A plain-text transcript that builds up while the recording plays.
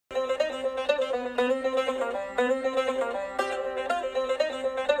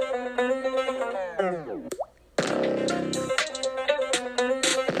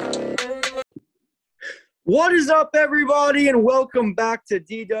What is up, everybody, and welcome back to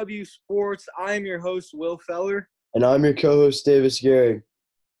DW Sports. I am your host, Will Feller. And I'm your co-host, Davis Gary.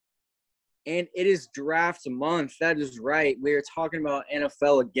 And it is draft month. That is right. We are talking about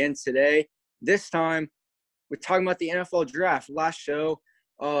NFL again today. This time, we're talking about the NFL draft.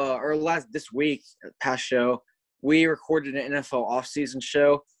 This week, past show, we recorded an NFL offseason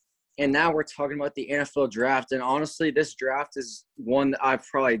show. And now we're talking about the NFL draft. And honestly, this draft is one that I've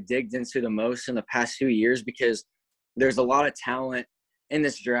probably digged into the most in the past few years because there's a lot of talent in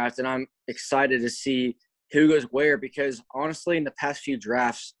this draft. And I'm excited to see who goes where because honestly, in the past few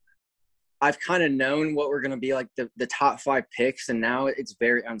drafts, I've kind of known what we're going to be like the top 5 picks. And now it's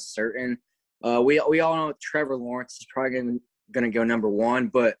very uncertain. We all know Trevor Lawrence is probably going to go number 1.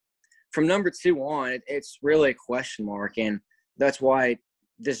 But from number 2 on, it's really a question mark. And that's why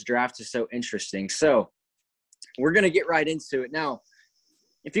this draft is so interesting. So we're going to get right into it. Now,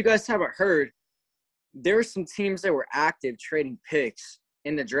 if you guys haven't heard, there are some teams that were active trading picks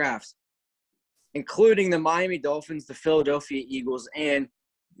in the drafts, including the Miami Dolphins, the Philadelphia Eagles, and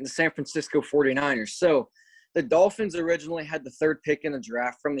the San Francisco 49ers. So the Dolphins originally had the 3rd pick in the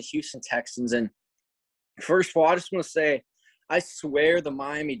draft from the Houston Texans. And first of all, I just want to say, I swear the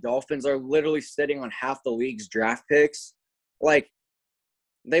Miami Dolphins are literally sitting on half the league's draft picks. Like,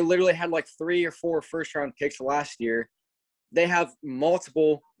 they literally had like 3 or 4 first-round picks last year. They have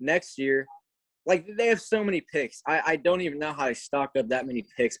multiple next year. Like, they have so many picks. I don't even know how they stock up that many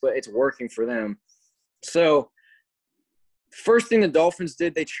picks, but it's working for them. So, first thing the Dolphins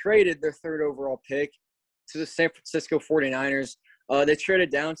did, they traded their 3rd overall pick to the San Francisco 49ers. They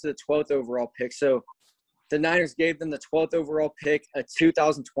traded down to the 12th overall pick. So, the Niners gave them the 12th overall pick, a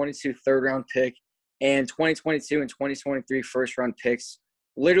 2022 third-round pick, and 2022 and 2023 first-round picks,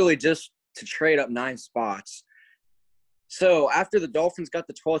 literally just to trade up 9 spots. So after the Dolphins got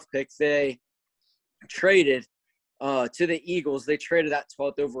the 12th pick, they traded to the Eagles. They traded that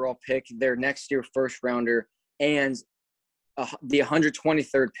 12th overall pick, their next year first rounder, and the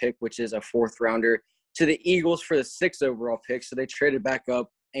 123rd pick, which is a 4th rounder, to the Eagles for the 6th overall pick. So they traded back up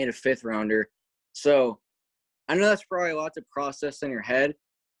and a 5th rounder. So I know that's probably a lot to process in your head,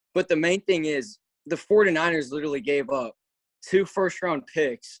 but the main thing is the 49ers literally gave up 2 first-round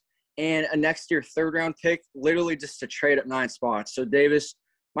picks and a next-year third-round pick, literally just to trade up 9 spots. So, Davis,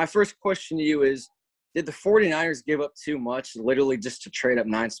 my first question to you is, did the 49ers give up too much, literally just to trade up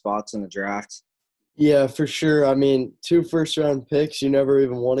 9 spots in the draft? Yeah, for sure. I mean, 2 first-round picks, you never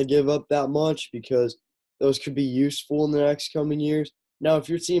even want to give up that much because those could be useful in the next coming years. Now, if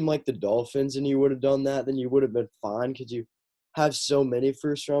your team like the Dolphins and you would have done that, then you would have been fine because you have so many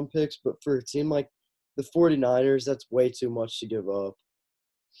first-round picks. But for a team like the 49ers, that's way too much to give up.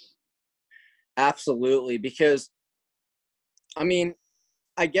 Absolutely, because, I mean,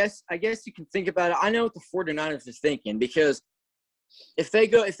 I guess you can think about it. I know what the 49ers are thinking because if they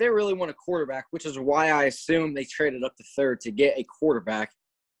really want a quarterback, which is why I assume they traded up to 3rd to get a quarterback,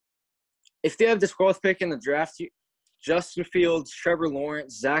 if they have the 12th pick in the draft, Justin Fields, Trevor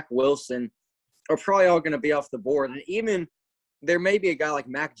Lawrence, Zach Wilson are probably all going to be off the board. And even there may be a guy like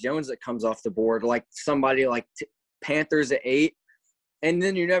Mac Jones that comes off the board, like somebody like Panthers at 8. And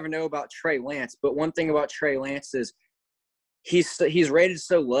then you never know about Trey Lance. But one thing about Trey Lance is he's rated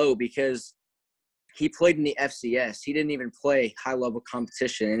so low because he played in the FCS. He didn't even play high-level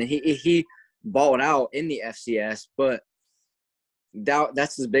competition. And he balled out in the FCS, but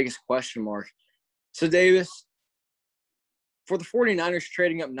that's his biggest question mark. So, Davis, for the 49ers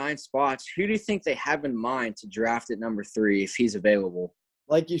trading up 9 spots, who do you think they have in mind to draft at number 3 if he's available?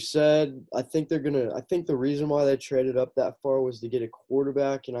 Like you said, I think the reason why they traded up that far was to get a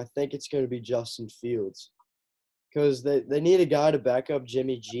quarterback, and I think it's going to be Justin Fields because they need a guy to back up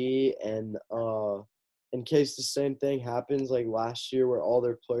Jimmy G, and in case the same thing happens like last year where all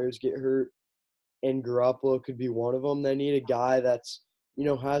their players get hurt, and Garoppolo could be one of them. They need a guy that's,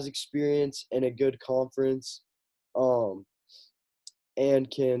 has experience in a good conference,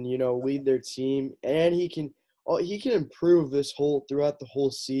 and can, lead their team, and he can improve throughout the whole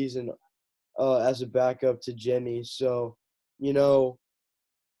season as a backup to Jimmy. So,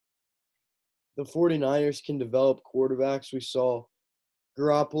 the 49ers can develop quarterbacks. We saw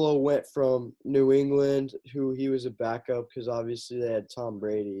Garoppolo went from New England, who he was a backup because obviously they had Tom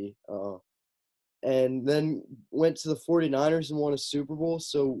Brady, and then went to the 49ers and won a Super Bowl.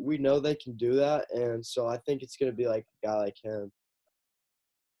 So we know they can do that, and so I think it's going to be like a guy like him.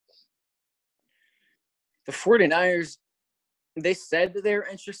 The 49ers, they said that they were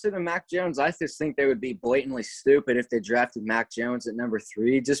interested in Mac Jones. I just think they would be blatantly stupid if they drafted Mac Jones at number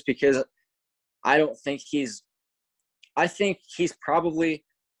 3 just because I think he's probably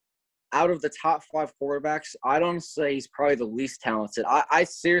out of the top 5 quarterbacks, I'd honestly say he's probably the least talented. I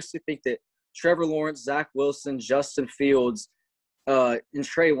seriously think that Trevor Lawrence, Zach Wilson, Justin Fields, and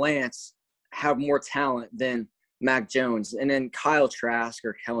Trey Lance have more talent than Mac Jones. And then Kyle Trask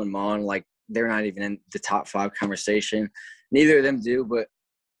or Kellen Mond, like, they're not even in the top 5 conversation. Neither of them do. But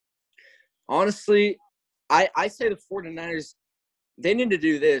honestly, I say the 49ers, they need to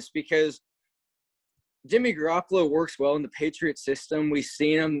do this because Jimmy Garoppolo works well in the Patriots system. We've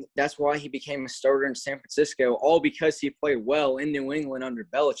seen him. That's why he became a starter in San Francisco, all because he played well in New England under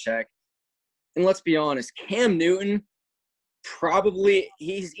Belichick. And let's be honest, Cam Newton,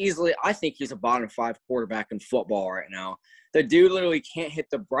 I think he's a bottom 5 quarterback in football right now. The dude literally can't hit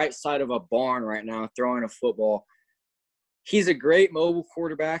the bright side of a barn right now throwing a football. He's a great mobile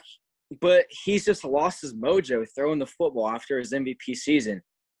quarterback, but he's just lost his mojo throwing the football after his MVP season.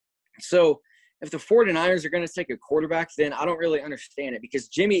 So if the 49ers are going to take a quarterback, then I don't really understand it because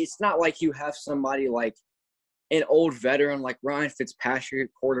Jimmy, it's not like you have somebody like an old veteran like Ryan Fitzpatrick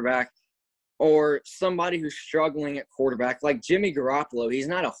quarterback or somebody who's struggling at quarterback like Jimmy Garoppolo. He's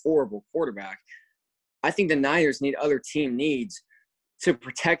not a horrible quarterback. I think the Niners need other team needs to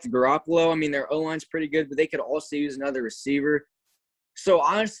protect Garoppolo. I mean, their O-line's pretty good, but they could also use another receiver. So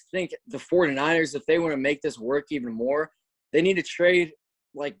I honestly think the 49ers, if they want to make this work even more, they need to trade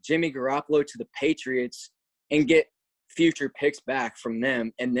like Jimmy Garoppolo to the Patriots and get future picks back from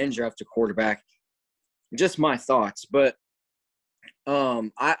them and then draft a quarterback. Just my thoughts. But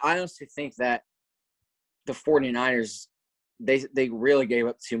I honestly think that the 49ers, they really gave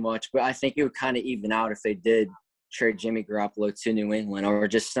up too much. But I think it would kind of even out if they did trade Jimmy Garoppolo to New England or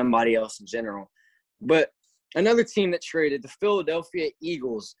just somebody else in general. But another team that traded, the Philadelphia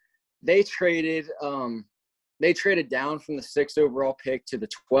Eagles, they traded down from the 6th overall pick to the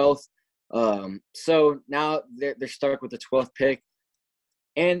 12th. So now they're stuck with the 12th pick.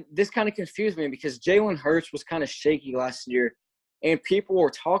 And this kind of confused me because Jalen Hurts was kind of shaky last year, and people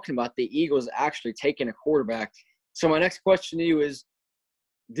were talking about the Eagles actually taking a quarterback. So my next question to you is,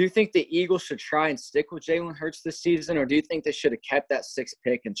 do you think the Eagles should try and stick with Jalen Hurts this season, or do you think they should have kept that 6th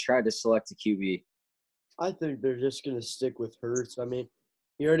pick and tried to select a QB? I think they're just going to stick with Hurts. I mean,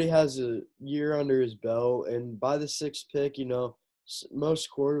 he already has a year under his belt, and by the 6th pick, most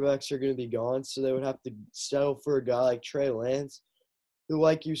quarterbacks are going to be gone, so they would have to settle for a guy like Trey Lance, who,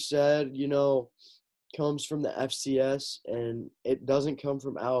 like you said, comes from the FCS, and it doesn't come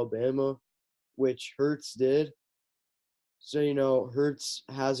from Alabama, which Hurts did. So, Hurts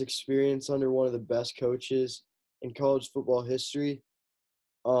has experience under one of the best coaches in college football history.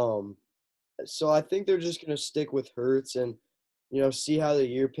 So I think they're just going to stick with Hurts and, see how the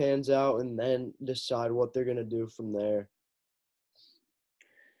year pans out and then decide what they're going to do from there.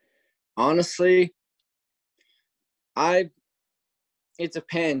 Honestly, it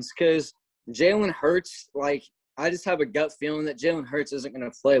depends because Jalen Hurts, I just have a gut feeling that Jalen Hurts isn't going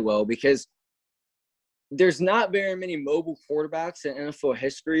to play well because there's not very many mobile quarterbacks in NFL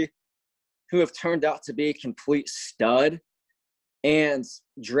history who have turned out to be a complete stud. And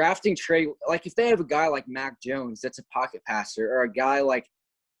drafting Trey, if they have a guy like Mac Jones that's a pocket passer, or a guy like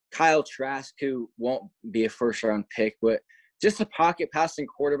Kyle Trask who won't be a first-round pick, but just a pocket passing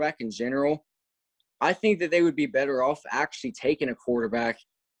quarterback in general, I think that they would be better off actually taking a quarterback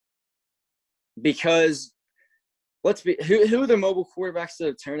because who are the mobile quarterbacks that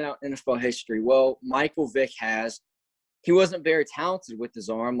have turned out in NFL history? Well, Michael Vick has. He wasn't very talented with his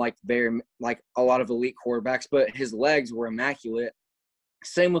arm like a lot of elite quarterbacks, but his legs were immaculate.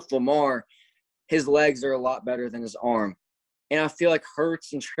 Same with Lamar. His legs are a lot better than his arm. And I feel like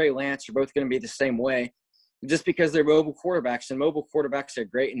Hurts and Trey Lance are both going to be the same way just because they're mobile quarterbacks. And mobile quarterbacks are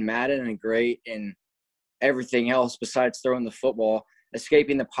great in Madden and great in everything else besides throwing the football,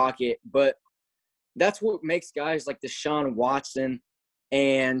 escaping the pocket. But that's what makes guys like Deshaun Watson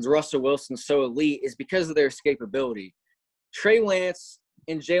and Russell Wilson so elite is because of their escapability. Trey Lance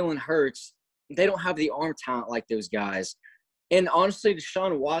and Jalen Hurts, they don't have the arm talent like those guys. And honestly,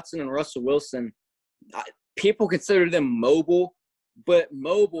 Deshaun Watson and Russell Wilson, people consider them mobile, but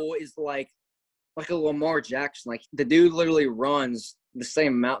mobile is like a Lamar Jackson. Like the dude literally runs the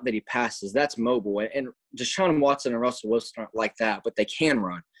same amount that he passes. That's mobile. And Deshaun Watson and Russell Wilson aren't like that, but they can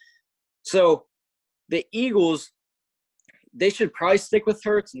run. So the Eagles, they should probably stick with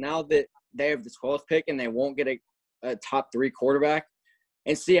Hurts now that they have the 12th pick and they won't get a top 3 quarterback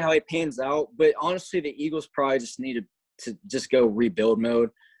and see how it pans out. But honestly, the Eagles probably just need to just go rebuild mode.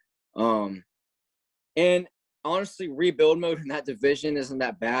 And honestly, rebuild mode in that division isn't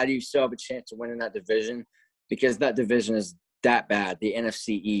that bad. You still have a chance of winning that division because that division is that bad, the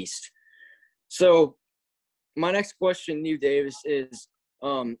NFC East. So my next question to you, Davis, is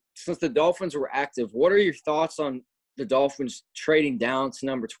since the Dolphins were active, what are your thoughts on the Dolphins trading down to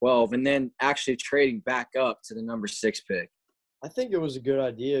number 12 and then actually trading back up to the number 6 pick? I think it was a good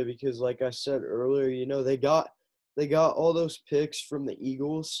idea because, like I said earlier, they got all those picks from the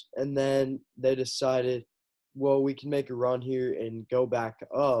Eagles, and then they decided, well, we can make a run here and go back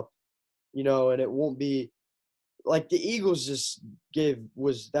up, and it won't be like the Eagles just that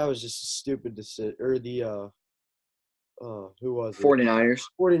was just a stupid decision, or the who was it? 49ers.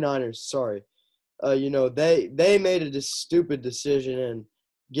 49ers, sorry. They made a stupid decision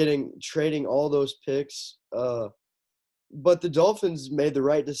in trading all those picks. But the Dolphins made the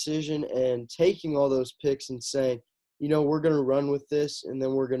right decision and taking all those picks and saying, we're going to run with this and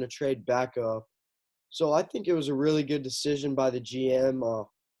then we're going to trade back up. So I think it was a really good decision by the GM,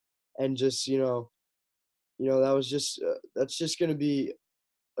 and just that's just going to be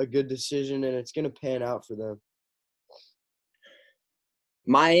a good decision, and it's going to pan out for them.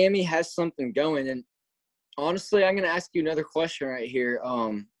 Miami has something going, and honestly, I'm going to ask you another question right here.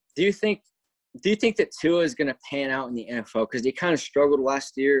 Do you think that Tua is going to pan out in the NFL? Because he kind of struggled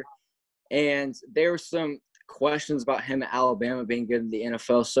last year, and there were some questions about him at Alabama being good in the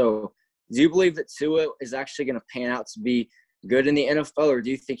NFL. So do you believe that Tua is actually going to pan out to be good in the NFL, or do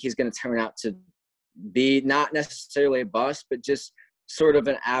you think he's going to turn out to be not necessarily a bust, but just sort of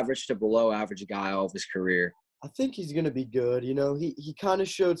an average to below average guy all of his career? I think he's going to be good. He kind of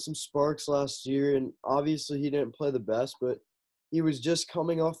showed some sparks last year, and obviously he didn't play the best, but he was just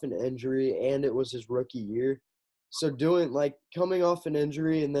coming off an injury, and it was his rookie year. So coming off an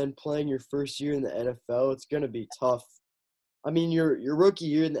injury and then playing your first year in the NFL, it's going to be tough. I mean, your rookie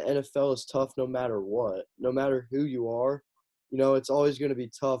year in the NFL is tough no matter what, no matter who you are. It's always going to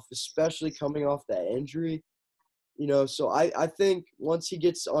be tough, especially coming off that injury. So I think once he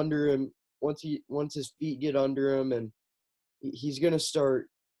gets under him, once his feet get under him, and he's going to start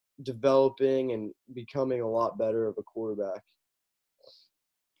developing and becoming a lot better of a quarterback.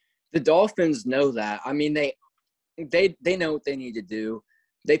 The Dolphins know that. I mean, they know what they need to do.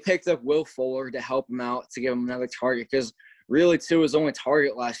 They picked up Will Fuller to help him out, to give him another target, because really Tua was only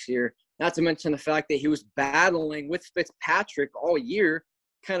target last year. Not to mention the fact that he was battling with Fitzpatrick all year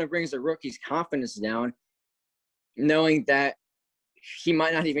kind of brings the rookie's confidence down, knowing that he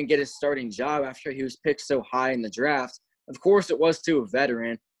might not even get his starting job after he was picked so high in the draft. Of course, it was to a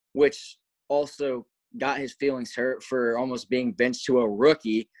veteran, which also got his feelings hurt for almost being benched to a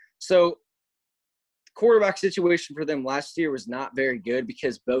rookie. So quarterback situation for them last year was not very good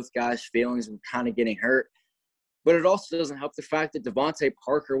because both guys' feelings were kind of getting hurt. But it also doesn't help the fact that Devontae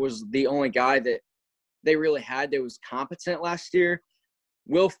Parker was the only guy that they really had that was competent last year.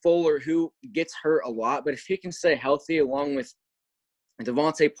 Will Fuller, who gets hurt a lot, but if he can stay healthy along with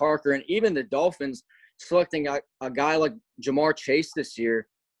Devontae Parker, and even the Dolphins selecting a guy like Jamar Chase this year,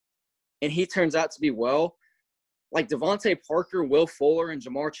 and he turns out to be well, like Devontae Parker, Will Fuller, and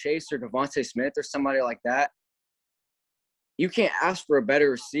Jamar Chase, or Devontae Smith, or somebody like that, you can't ask for a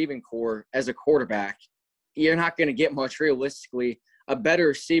better receiving core as a quarterback. You're not going to get much, realistically, a better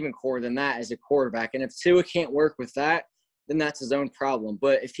receiving core than that as a quarterback. And if Tua can't work with that, then that's his own problem.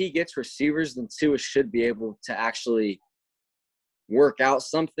 But if he gets receivers, then Tua should be able to actually work out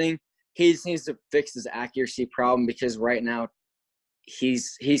something. He just needs to fix his accuracy problem, because right now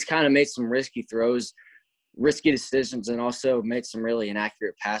he's kind of made some risky throws, risky decisions, and also made some really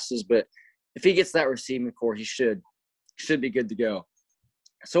inaccurate passes. But if he gets that receiving core, he should be good to go.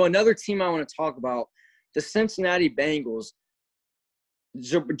 So another team I want to talk about, the Cincinnati Bengals.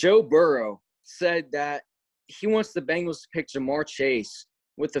 Joe Burrow said that he wants the Bengals to pick Jamar Chase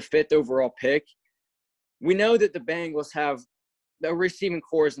with the 5th overall pick. We know that the Bengals have the receiving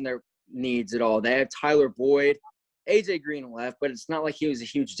cores in their needs at all. They have Tyler Boyd, AJ Green left, but it's not like he was a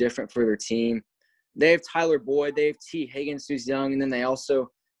huge difference for their team. They have Tyler Boyd, they have T. Higgins, who's young, and then they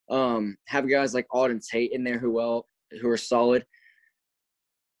also have guys like Auden Tate in there who are solid.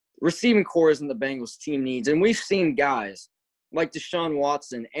 Receiving core isn't the Bengals team needs, and we've seen guys like Deshaun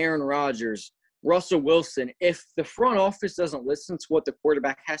Watson, Aaron Rodgers, Russell Wilson. If the front office doesn't listen to what the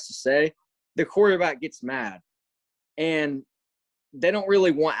quarterback has to say, the quarterback gets mad. And they don't really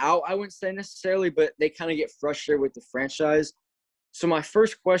want out, I wouldn't say necessarily, but they kind of get frustrated with the franchise. So my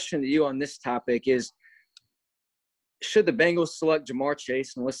first question to you on this topic is, should the Bengals select Jamar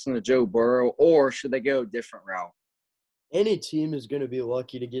Chase and listen to Joe Burrow, or should they go a different route? Any team is going to be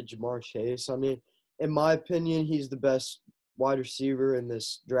lucky to get Jamar Chase. I mean, in my opinion, he's the best wide receiver in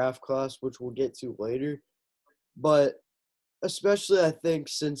this draft class, which we'll get to later. But especially, I think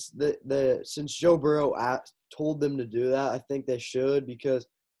since since Joe Burrow told them to do that, I think they should, because,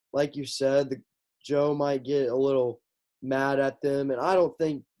 like you said, Joe might get a little mad at them. And I don't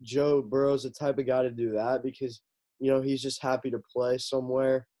think Joe Burrow's the type of guy to do that because, he's just happy to play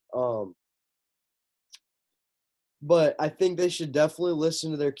somewhere. But I think they should definitely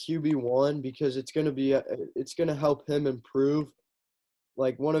listen to their QB1 because it's going to help him improve.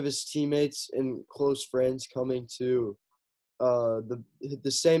 Like one of his teammates and close friends coming to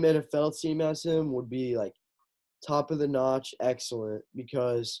the same NFL team as him would be like top of the notch, excellent,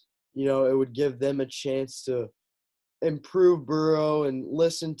 because it would give them a chance to improve Burrow and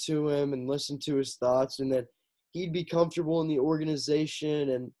listen to him and listen to his thoughts, and then he'd be comfortable in the organization,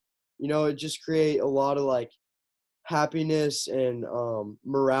 and it just create a lot of like happiness and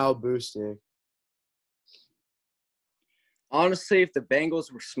morale boosting. Honestly, if the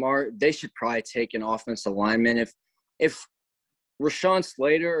Bengals were smart, they should probably take an offensive lineman. If Rashawn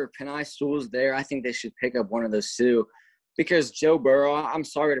Slater or Penei Sewell's there, I think they should pick up one of those two. Because Joe Burrow, I'm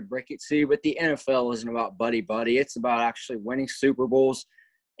sorry to break it to you, but the NFL isn't about buddy-buddy. It's about actually winning Super Bowls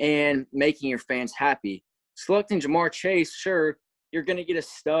and making your fans happy. Selecting Ja'Marr Chase, sure, you're going to get a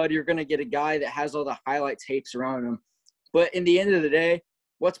stud. You're going to get a guy that has all the highlight tapes around him. But in the end of the day,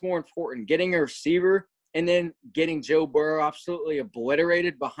 what's more important, getting a receiver and then getting Joe Burrow absolutely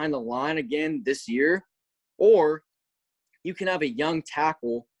obliterated behind the line again this year? Or you can have a young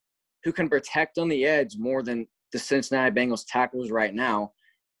tackle who can protect on the edge more than the Cincinnati Bengals tackles right now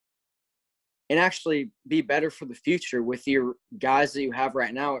and actually be better for the future with your guys that you have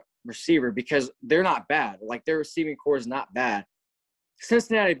right now at receiver, because they're not bad. Like, their receiving core is not bad.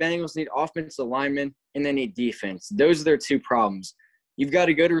 Cincinnati Bengals need offensive linemen and they need defense. Those are their two problems. You've got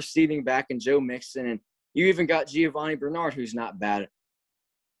a good receiving back in Joe Mixon, and you even got Giovanni Bernard, who's not bad.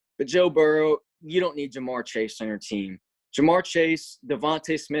 But Joe Burrow, you don't need Ja'Marr Chase on your team. Ja'Marr Chase,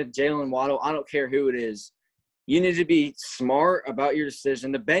 Devontae Smith, Jalen Waddle, I don't care who it is. You need to be smart about your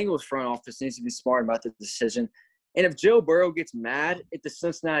decision. The Bengals front office needs to be smart about the decision. And if Joe Burrow gets mad at the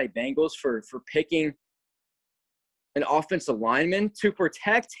Cincinnati Bengals for picking an offensive lineman to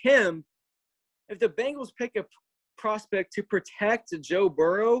protect him, if the Bengals pick a prospect to protect Joe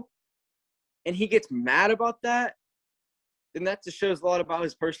Burrow and he gets mad about that, then that just shows a lot about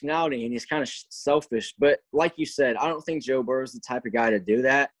his personality, and he's kind of selfish. But like you said, I don't think Joe Burrow is the type of guy to do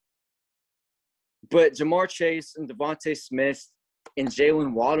that. But Ja'Marr Chase and Devontae Smith and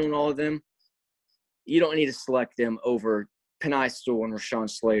Jalen Waddle and all of them, you don't need to select them over Penei Sewell and Rashawn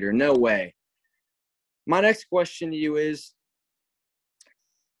Slater. No way. My next question to you is,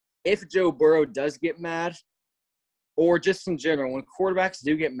 if Joe Burrow does get mad, or just in general, when quarterbacks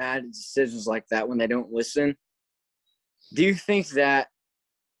do get mad at decisions like that when they don't listen, do you think that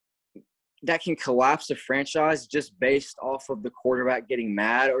can collapse a franchise just based off of the quarterback getting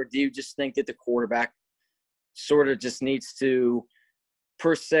mad? Or do you just think that the quarterback sort of just needs to,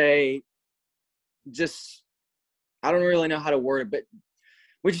 per se, just – I don't really know how to word it, but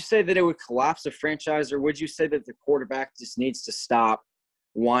would you say that it would collapse a franchise, or would you say that the quarterback just needs to stop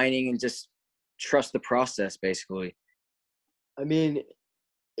whining and just trust the process, basically? I mean,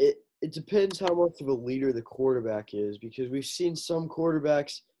 it depends how much of a leader the quarterback is, because we've seen some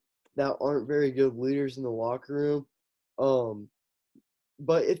quarterbacks that aren't very good leaders in the locker room.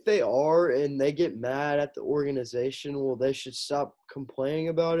 But if they are and they get mad at the organization, well, they should stop complaining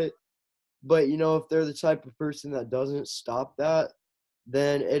about it. But, if they're the type of person that doesn't stop that,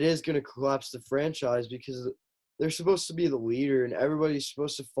 then it is going to collapse the franchise, because they're supposed to be the leader and everybody's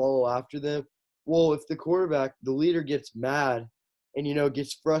supposed to follow after them. Well, if the leader gets mad and,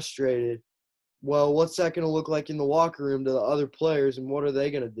 gets frustrated, well, what's that going to look like in the locker room to the other players, and what are they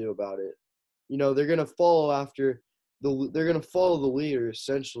going to do about it? They're going to follow after they're going to follow the leader,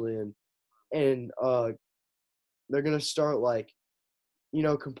 essentially, and they're going to start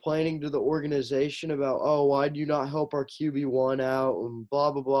complaining to the organization about, oh, why do you not help our QB1 out, and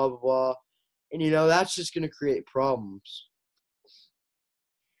blah, blah, blah, blah, blah. And, that's just going to create problems.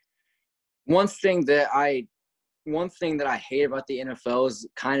 One thing that I hate about the NFL is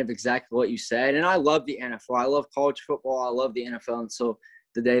kind of exactly what you said. And I love the NFL. I love college football. I love the NFL until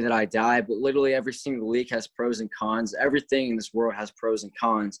the day that I die. But literally every single league has pros and cons. Everything in this world has pros and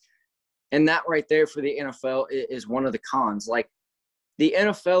cons. And that right there for the NFL is one of the cons. Like, the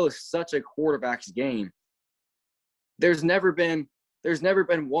NFL is such a quarterback's game. There's never been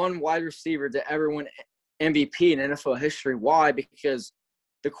one wide receiver to ever win MVP in NFL history. Why? Because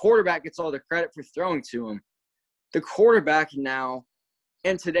the quarterback gets all the credit for throwing to him. The quarterback now,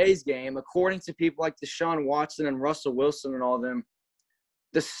 in today's game, according to people like Deshaun Watson and Russell Wilson and all of them,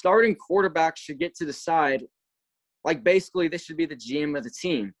 the starting quarterback should get to decide, like, basically this should be the GM of the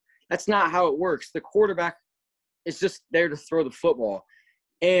team. That's not how it works. The quarterback is just there to throw the football.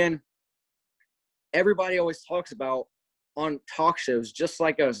 And everybody always talks about on talk shows, just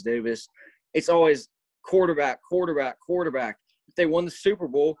like us, Davis, it's always quarterback, quarterback, quarterback. If they won the Super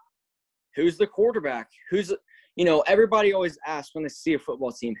Bowl, who's the quarterback? Everybody always asks when they see a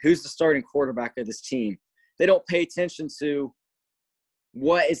football team, who's the starting quarterback of this team? They don't pay attention to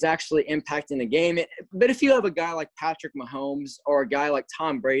what is actually impacting the game. But if you have a guy like Patrick Mahomes or a guy like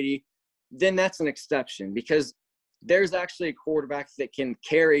Tom Brady, then that's an exception because there's actually a quarterback that can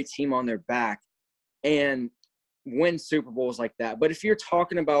carry a team on their back and win Super Bowls like that. But if you're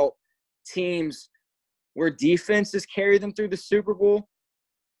talking about teams where defenses carry them through the Super Bowl,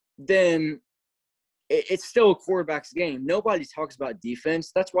 then it's still a quarterback's game. Nobody talks about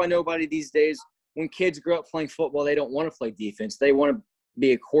defense. That's why nobody these days, when kids grow up playing football, they don't want to play defense. They want to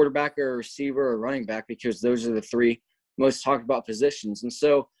be a quarterback or a receiver or a running back because those are the three most talked about positions. And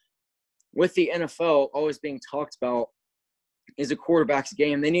so with the NFL always being talked about is a quarterback's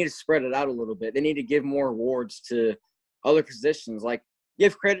game, they need to spread it out a little bit. They need to give more awards to other positions. Like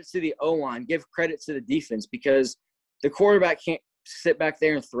give credit to the O-line, give credit to the defense because the quarterback can't sit back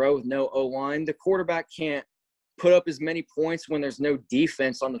there and throw with no O-line. The quarterback can't put up as many points when there's no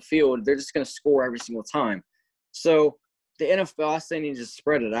defense on the field. They're just going to score every single time. So the NFL, I say, needs to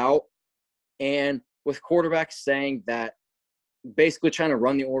spread it out. And with quarterbacks saying that basically trying to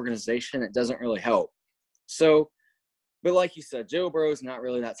run the organization, it doesn't really help. So, but like you said, Joe Burrow is not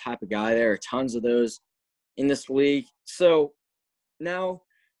really that type of guy. There are tons of those in this league. So now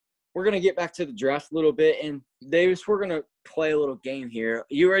we're going to get back to the draft a little bit. And Davis, we're going to play a little game here.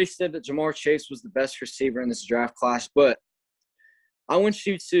 You already said that Ja'Marr Chase was the best receiver in this draft class, but I want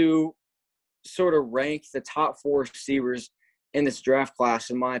you to sort of rank the top 4 receivers in this draft class,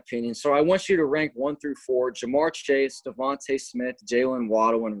 in my opinion. So I want you to rank 1 through 4, Ja'Marr Chase, DeVonta Smith, Jalen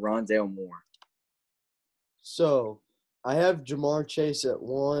Waddle, and Rondale Moore. So I have Ja'Marr Chase at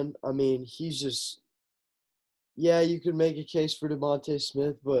 1. I mean, he's just – yeah, you could make a case for DeVonta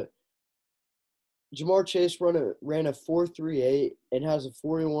Smith, but Ja'Marr Chase ran a 4.38 and has a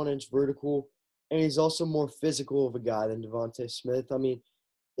 41-inch vertical, and he's also more physical of a guy than DeVonta Smith. I mean,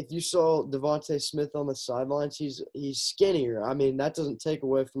 if you saw DeVonta Smith on the sidelines, he's skinnier. I mean, that doesn't take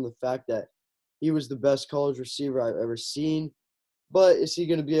away from the fact that he was the best college receiver I've ever seen. But is he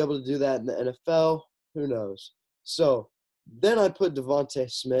going to be able to do that in the NFL? Who knows? So then I put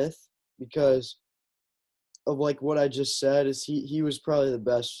DeVonta Smith because of like what I just said is he was probably the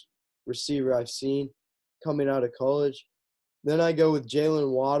best receiver I've seen coming out of college. Then I go with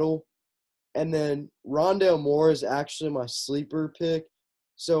Jalen Waddle. And then Rondale Moore is actually my sleeper pick.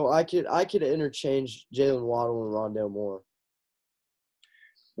 So I could interchange Jalen Waddle and Rondale Moore.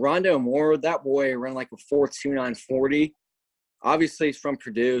 Rondale Moore, that boy ran like a 4.29 40. Obviously, he's from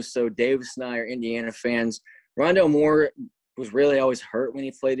Purdue, so Davis and I are Indiana fans. Rondale Moore was really always hurt when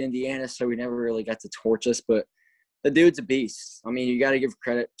he played Indiana, so we never really got to torch us. But the dude's a beast. I mean, you got to give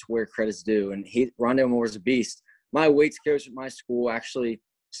credit to where credit's due, and Rondale Moore's a beast. My weights coach at my school actually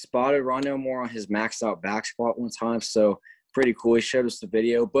spotted Rondale Moore on his maxed out back squat one time, so pretty cool. He showed us the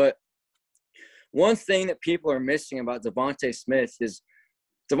video. But one thing that people are missing about DeVonta Smith is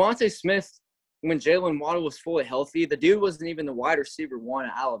DeVonta Smith, when Jalen Waddle was fully healthy, the dude wasn't even the wide receiver 1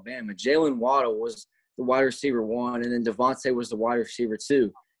 at Alabama. Jalen Waddle was the wide receiver 1, and then DeVonta was the wide receiver 2.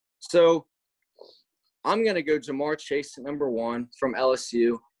 So I'm going to go Ja'Marr Chase at number 1 from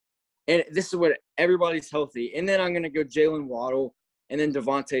LSU. And this is what everybody's healthy. And then I'm going to go Jalen Waddle, and then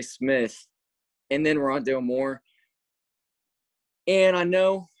DeVonta Smith, and then Rondale Moore. And I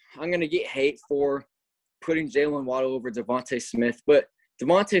know I'm going to get hate for putting Jalen Waddle over DeVonta Smith, but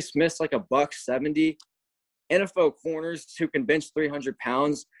DeVonta Smith's like $170. NFL corners who can bench 300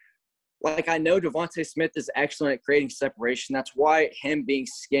 pounds. Like, I know DeVonta Smith is excellent at creating separation. That's why him being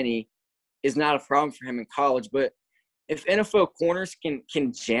skinny is not a problem for him in college. But if NFL corners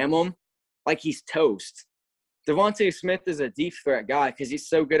can jam him like he's toast, DeVonta Smith is a deep threat guy because he's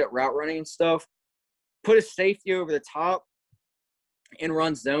so good at route running and stuff. Put a safety over the top and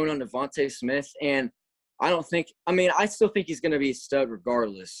run zone on DeVonta Smith, and I still think he's going to be a stud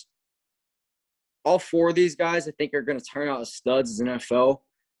regardless. All 4 of these guys, I think, are going to turn out as studs in the NFL.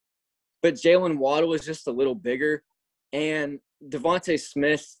 But Jalen Waddle is just a little bigger. And DeVonta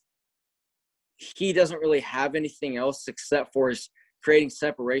Smith, he doesn't really have anything else except for his creating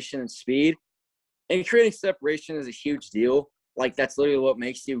separation and speed. And creating separation is a huge deal. Like, that's literally what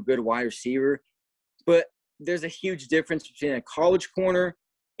makes you a good wide receiver. But there's a huge difference between a college corner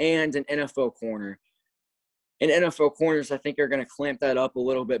and an NFL corner. And NFL corners, I think, are going to clamp that up a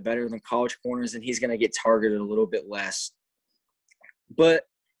little bit better than college corners, and he's going to get targeted a little bit less. But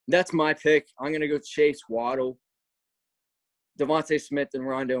that's my pick. I'm going to go Chase, Waddle, DeVonta Smith, and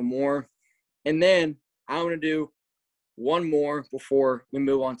Rondale Moore. And then I'm going to do one more before we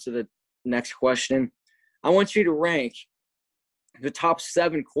move on to the next question. I want you to rank the top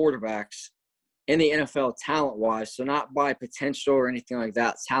 7 quarterbacks in the NFL talent-wise, so not by potential or anything like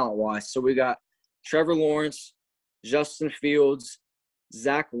that, talent-wise. So we got Trevor Lawrence, Justin Fields,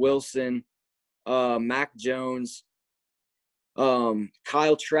 Zach Wilson, Mac Jones,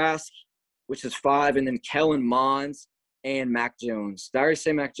 Kyle Trask, which is 5, and then Kellen Mond and Mac Jones. Did I already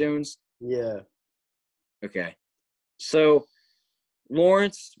say Mac Jones? Yeah. Okay. So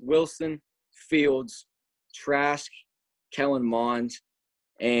Lawrence, Wilson, Fields, Trask, Kellen Mond,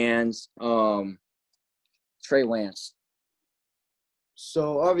 and Trey Lance.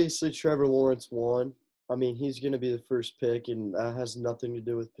 So obviously Trevor Lawrence won. I mean, he's going to be the first pick, and that has nothing to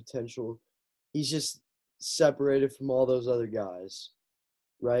do with potential. He's just separated from all those other guys,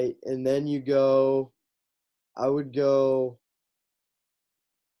 right? And then I would go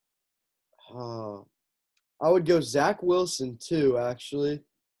Zach Wilson too, actually.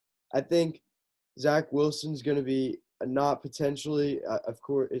 I think Zach Wilson's going to be not potentially, of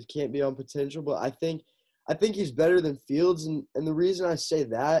course, it can't be on potential, but I think he's better than Fields, and the reason I say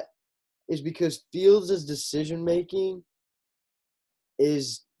that is because Fields' decision-making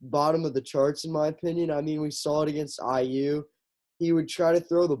is bottom of the charts, in my opinion. I mean, we saw it against IU. He would try to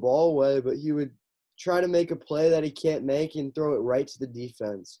throw the ball away, but he would try to make a play that he can't make and throw it right to the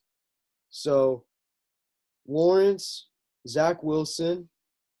defense. So, Lawrence, Zach Wilson,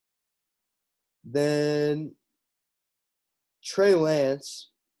 then Trey Lance.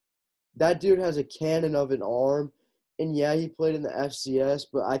 That dude has a cannon of an arm. And, yeah, he played in the FCS,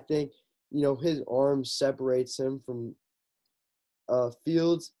 but I think, his arm separates him from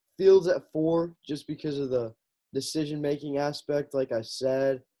Fields. Fields at 4 just because of the decision-making aspect, like I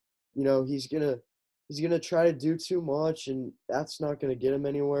said. He's gonna try to do too much, and that's not going to get him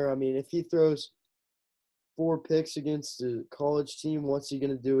anywhere. I mean, if he throws 4 picks against a college team, what's he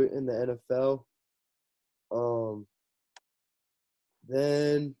going to do it in the NFL?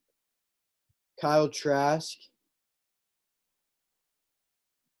 Then Kyle Trask.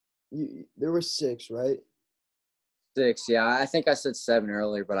 There were 6, right? 6, yeah. I think I said 7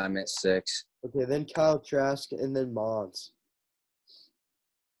 earlier, but I meant 6. Okay, then Kyle Trask, and then Mons.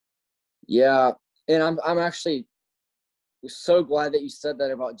 Yeah, and I'm actually so glad that you said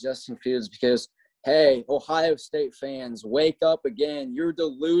that about Justin Fields because, hey, Ohio State fans, wake up again. You're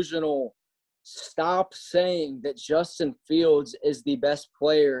delusional. Stop saying that Justin Fields is the best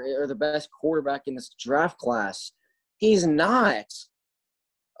player or the best quarterback in this draft class. He's not.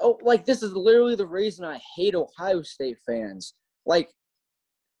 This is literally the reason I hate Ohio State fans.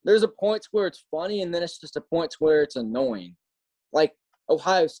 There's a point where it's funny, and then it's just a point where it's annoying.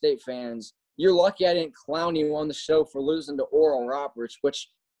 Ohio State fans, you're lucky I didn't clown you on the show for losing to Oral Roberts, which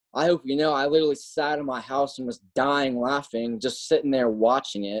I hope you know I literally sat in my house and was dying laughing, just sitting there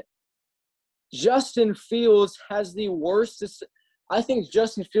watching it. Justin Fields has the worst – I think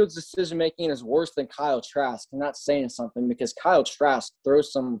Justin Fields' decision-making is worse than Kyle Trask. I'm not saying something because Kyle Trask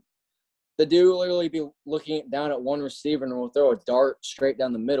throws some – the dude will literally be looking down at one receiver and will throw a dart straight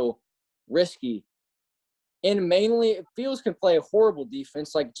down the middle. Risky. And mainly, Fields can play a horrible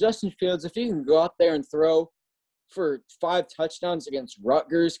defense. Like Justin Fields, if he can go out there and throw for 5 touchdowns against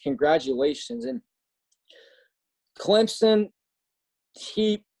Rutgers, congratulations. And Clemson,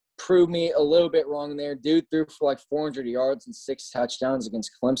 he proved me a little bit wrong there. Dude threw for 400 yards and 6 touchdowns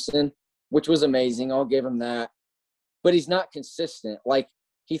against Clemson, which was amazing. I'll give him that. But he's not consistent.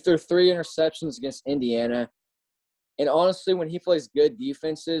 He threw 3 interceptions against Indiana. And honestly, when he plays good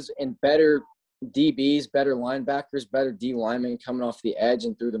defenses and better DBs, better linebackers, better D linemen coming off the edge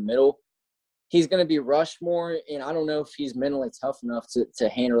and through the middle, he's going to be rushed more, and I don't know if he's mentally tough enough to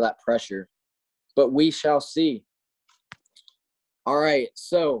handle that pressure. But we shall see. All right,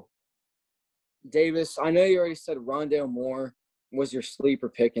 so, Davis, I know you already said Rondale Moore was your sleeper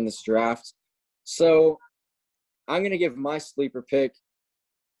pick in this draft. So I'm going to give my sleeper pick.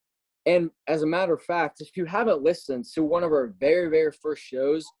 And as a matter of fact, if you haven't listened to one of our very, very first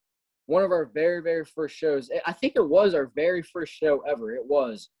shows, I think it was our very first show ever. It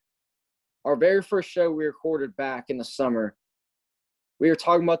was our very first show we recorded back in the summer. We were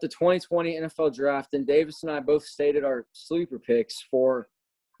talking about the 2020 NFL draft, and Davis and I both stated our sleeper picks for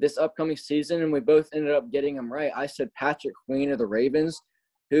this upcoming season, and we both ended up getting them right. I said Patrick Queen of the Ravens,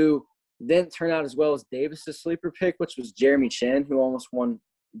 who didn't turn out as well as Davis's sleeper pick, which was Jeremy Chin, who almost won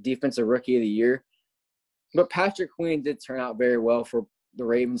Defensive Rookie of the Year. But Patrick Queen did turn out very well for the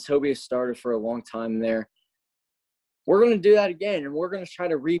Ravens. He'll be a starter for a long time there. We're going to do that again, and we're going to try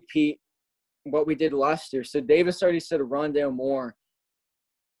to repeat what we did last year. So Davis already said Rondale Moore.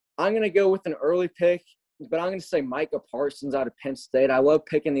 I'm going to go with an early pick but I'm going to say Micah Parsons out of Penn State. I love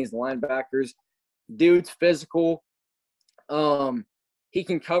picking these linebackers. Dude's physical. He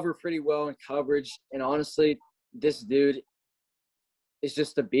can cover pretty well in coverage. And honestly, this dude is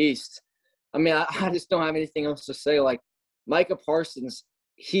just a beast. I mean, I just don't have anything else to say. Like, Micah Parsons,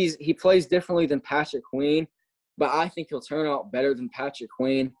 he plays differently than Patrick Queen, but I think he'll turn out better than Patrick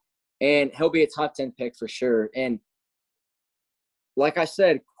Queen, and he'll be a top 10 pick for sure. And like I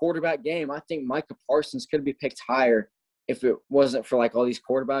said, quarterback game, I think Micah Parsons could be picked higher if it wasn't for, like, all these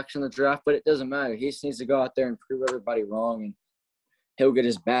quarterbacks in the draft, but it doesn't matter. He just needs to go out there and prove everybody wrong, and he'll get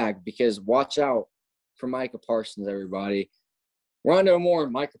his bag, because watch out for Micah Parsons, everybody. Rondo Moore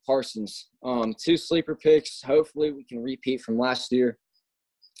and Micah Parsons, 2 sleeper picks. Hopefully we can repeat from last year.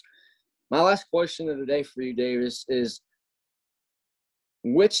 My last question of the day for you, Davis, is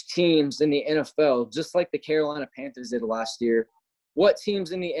which teams in the NFL, just like the Carolina Panthers did last year, what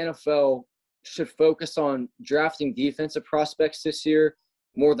teams in the NFL should focus on drafting defensive prospects this year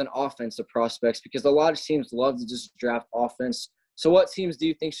more than offensive prospects? Because a lot of teams love to just draft offense. So what teams do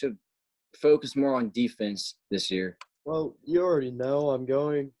you think should focus more on defense this year? Well, you already know I'm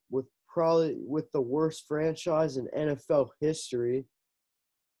going with the worst franchise in NFL history.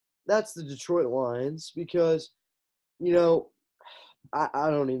 That's the Detroit Lions, because, you know, I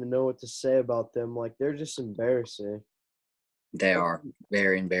don't even know what to say about them. Like, they're just embarrassing. They are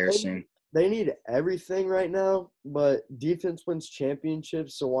very embarrassing. They need everything right now, but defense wins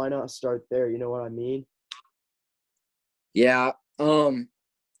championships, so why not start there? You know what I mean? Yeah.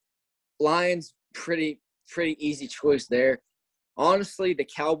 Lions, pretty easy choice there. Honestly, the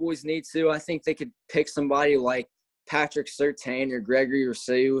Cowboys need to. I think they could pick somebody like Patrick Surtain or Gregory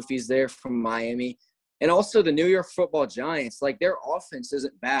Rousseau if he's there from Miami. And also the New York Football Giants. Like, their offense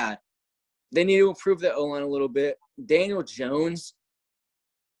isn't bad. They need to improve the O-line a little bit. Daniel Jones,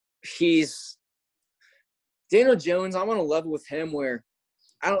 I'm on a level with him where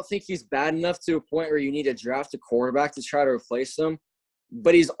I don't think he's bad enough to a point where you need to draft a quarterback to try to replace him.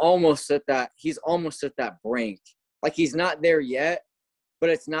 But he's almost at that brink. Like, he's not there yet, but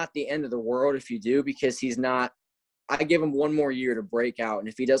it's not the end of the world if you do, because he's not – I give him one more year to break out. And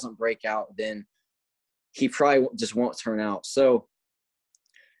if he doesn't break out, then he probably just won't turn out. So,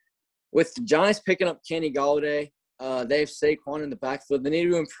 with the Giants picking up Kenny Golladay, they have Saquon in the backfield. They need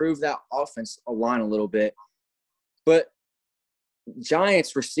to improve that offense line a little bit. But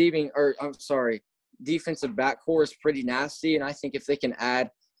Giants defensive backcourt is pretty nasty, and I think if they can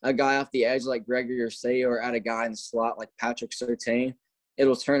add a guy off the edge like Gregory Rousseau or add a guy in the slot like Patrick Surtain,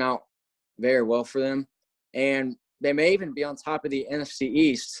 it'll turn out very well for them. And they may even be on top of the NFC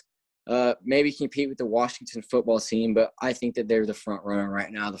East, maybe compete with the Washington football team, but I think that they're the front runner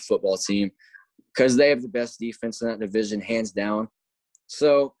right now, the football team, because they have the best defense in that division, hands down.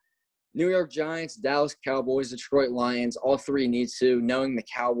 So New York Giants, Dallas Cowboys, Detroit Lions, all three need to. Knowing the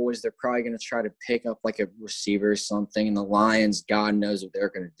Cowboys, they're probably going to try to pick up like a receiver or something. And the Lions, God knows what they're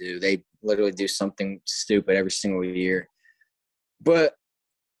going to do. They literally do something stupid every single year. But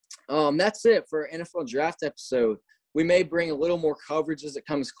that's it for our NFL draft episode. We may bring a little more coverage as it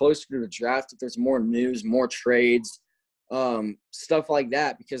comes closer to the draft, if there's more news, more trades, stuff like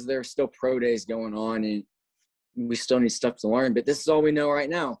that, because there are still pro days going on and we still need stuff to learn. But this is all we know right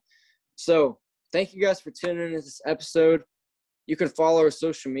now. So thank you guys for tuning in to this episode. You can follow our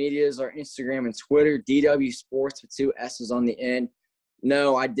social medias, our Instagram and Twitter, DW Sports with 2 S's on the end.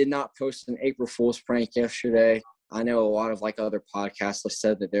 No, I did not post an April Fool's prank yesterday. I know a lot of like other podcasts have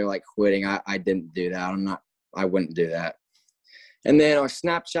said that they're like quitting. I didn't do that. I wouldn't do that. And then our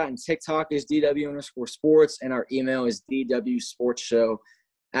Snapchat and TikTok is DW_sports, and our email is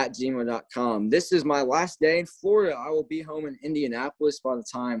dwsportshow@gmail.com. This is my last day in Florida. I will be home in Indianapolis by the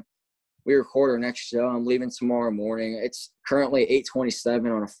time we record our next show. I'm leaving tomorrow morning. It's currently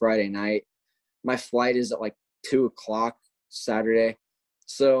 8:27 on a Friday night. My flight is at like 2 o'clock Saturday.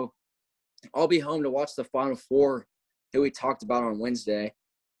 So I'll be home to watch the Final Four that we talked about on Wednesday.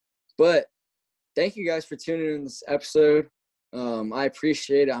 But thank you guys for tuning in this episode. I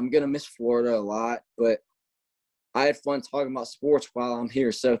appreciate it. I'm going to miss Florida a lot, but I had fun talking about sports while I'm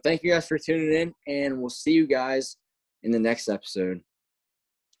here. So thank you guys for tuning in, and we'll see you guys in the next episode.